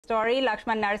story.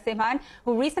 Laxman Narasimhan,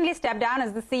 who recently stepped down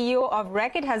as the CEO of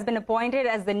Reckitt, has been appointed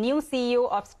as the new CEO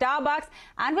of Starbucks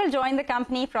and will join the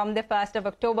company from the 1st of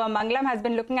October. Mangalam has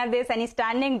been looking at this and he's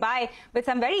standing by with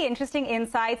some very interesting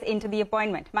insights into the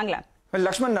appointment. Mangalam. Well,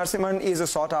 Laxman Narasimhan is a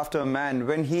sought-after man.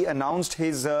 When he announced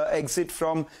his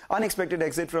unexpected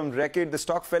exit from Reckitt, the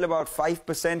stock fell about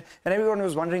 5% and everyone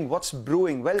was wondering what's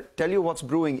brewing. Well, tell you what's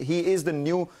brewing. He is the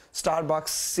new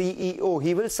Starbucks CEO.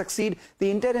 He will succeed the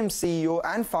interim CEO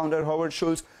and founder Howard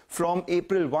Shultz from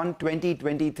April 1,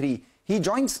 2023. He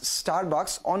joins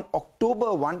Starbucks on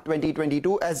October 1,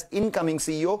 2022 as incoming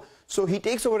CEO. So he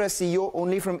takes over as CEO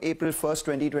only from April 1st,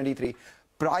 2023.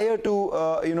 Prior to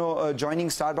joining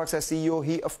Starbucks as CEO,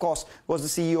 he of course was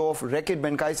the CEO of Reckitt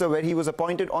Benckiser, where he was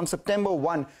appointed on September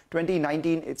 1,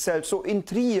 2019 itself. So in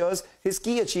 3 years, his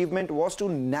key achievement was to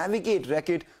navigate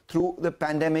Reckitt through the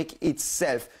pandemic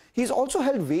itself. He's also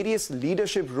held various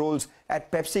leadership roles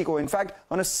at PepsiCo. In fact,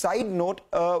 on a side note,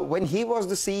 when he was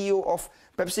the CEO of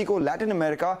PepsiCo Latin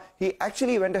America, he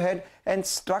actually went ahead and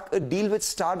struck a deal with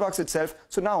Starbucks itself.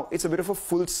 So now it's a bit of a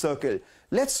full circle.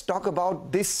 Let's talk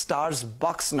about this star's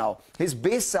bucks now. His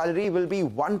base salary will be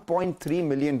 $1.3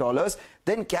 million,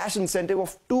 then cash incentive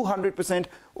of 200%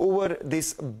 over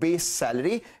this base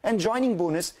salary, and joining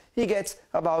bonus, he gets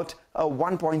about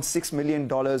 $1.6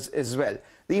 million as well.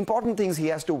 The important things he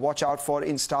has to watch out for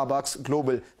in Starbucks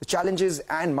Global, the challenges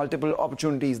and multiple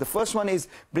opportunities. The first one is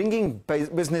bringing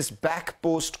business back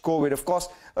post-COVID. Of course,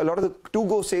 a lot of the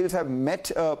to-go sales have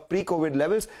met pre-COVID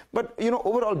levels, but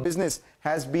overall business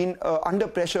has been under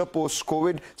pressure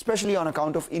post-COVID, especially on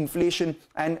account of inflation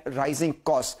and rising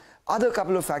costs. Other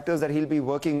couple of factors that he'll be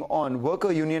working on: worker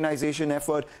unionization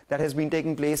effort that has been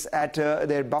taking place at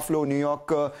their Buffalo, New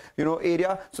York,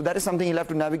 area. So that is something he'll have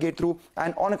to navigate through.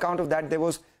 And on account of that, there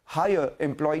was higher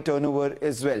employee turnover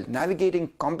as well.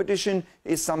 Navigating competition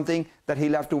is something that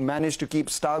he'll have to manage to keep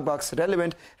Starbucks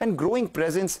relevant, and growing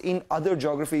presence in other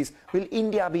geographies. Will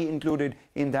India be included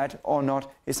in that or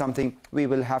not is something we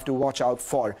will have to watch out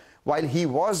for. While he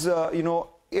was,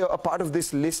 a part of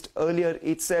this list earlier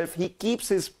itself, he keeps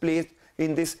his place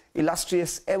in this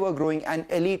illustrious, ever-growing and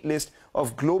elite list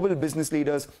of global business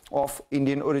leaders of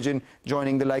Indian origin,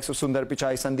 joining the likes of Sundar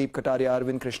Pichai, Sandeep Kataria,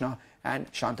 Arvind Krishna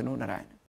and Shantanu Narayan.